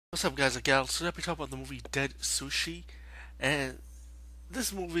What's up, guys and gals? Today we talk about the movie Dead Sushi, and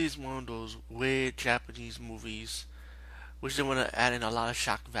this movie is one of those weird Japanese movies which they want to add in a lot of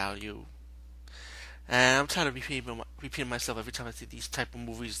shock value. And I'm tired of repeating myself every time I see these type of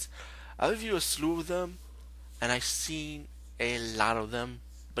movies. I review a slew of them, and I've seen a lot of them,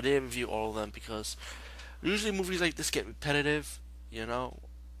 but I didn't review all of them because usually movies like this get repetitive, you know.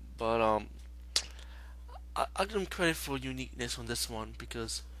 But I'll give them credit for uniqueness on this one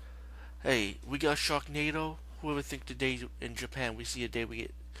because hey, we got Sharknado. Whoever think the day in Japan we see a day we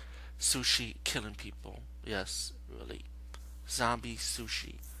get sushi killing people? Yes, really. Zombie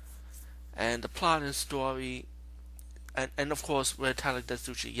sushi. And the plot and story, and of course, we're titled Dead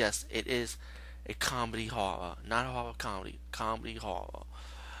Sushi. Yes, it is a comedy horror. Not horror comedy, comedy horror.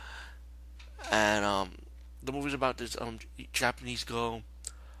 And the movie's about this Japanese girl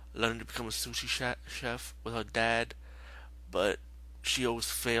learning to become a sushi chef with her dad, but she always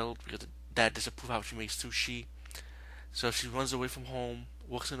failed because the dad disapproved how she makes sushi. So she runs away from home,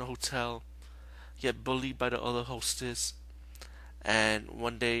 works in a hotel, get bullied by the other hostess, and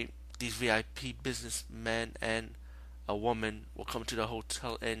one day these VIP businessmen and a woman will come to the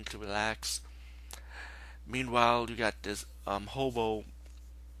hotel inn to relax. Meanwhile, you got this hobo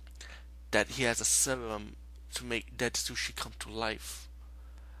that he has a serum to make dead sushi come to life.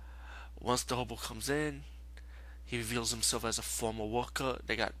 Once the hobo comes in, he reveals himself as a former worker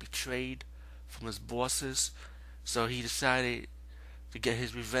that got betrayed from his bosses, so he decided to get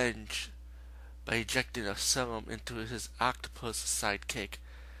his revenge by injecting a serum into his octopus sidekick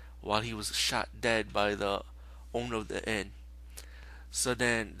while he was shot dead by the owner of the inn. So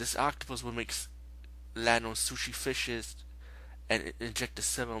then this octopus will make land on sushi fishes and inject the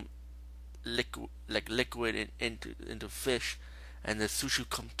serum liquid into fish, and the sushi will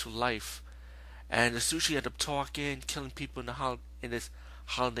come to life. And the sushi end up talking, killing people in this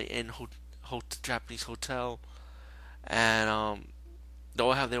Holiday Inn Japanese hotel, and they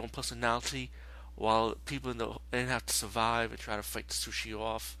all have their own personality, while people in the inn have to survive and try to fight the sushi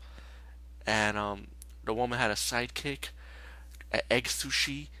off. And the woman had a sidekick, an egg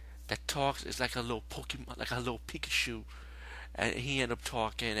sushi that talks. It's like a little Pokemon, like a little Pikachu, and he ended up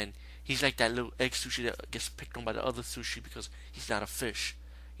talking, and he's like that little egg sushi that gets picked on by the other sushi because he's not a fish,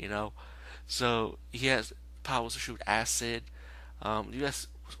 you know. So he has powers to shoot acid. You guys,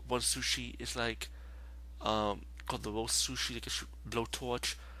 one sushi is like called the roast sushi. They can shoot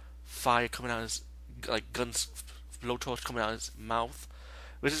blowtorch, fire coming out of his like guns, blowtorch coming out of his mouth,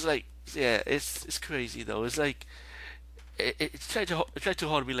 which is like yeah, it's crazy though. It's like it's try too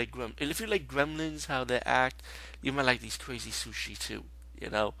hard to be like Gremlins. If you like Gremlins, how they act, you might like these crazy sushi too. You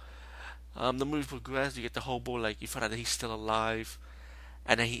know, the movie progresses. You get the hobo, like you find out that he's still alive,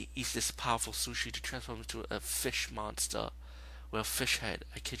 and then he eats this powerful sushi to transform into a fish monster with a fish head.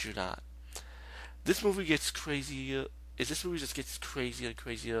 I kid you not. This movie gets crazier. This movie just gets crazier and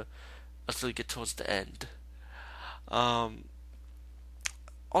crazier until you get towards the end. Um,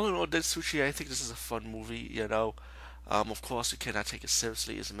 all in all, this sushi, I think this is a fun movie. You know, of course, you cannot take it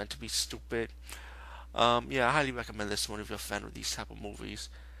seriously. It's meant to be stupid. Yeah, I highly recommend this one if you're a fan of these type of movies.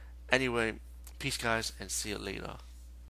 Anyway, peace, guys, and see you later.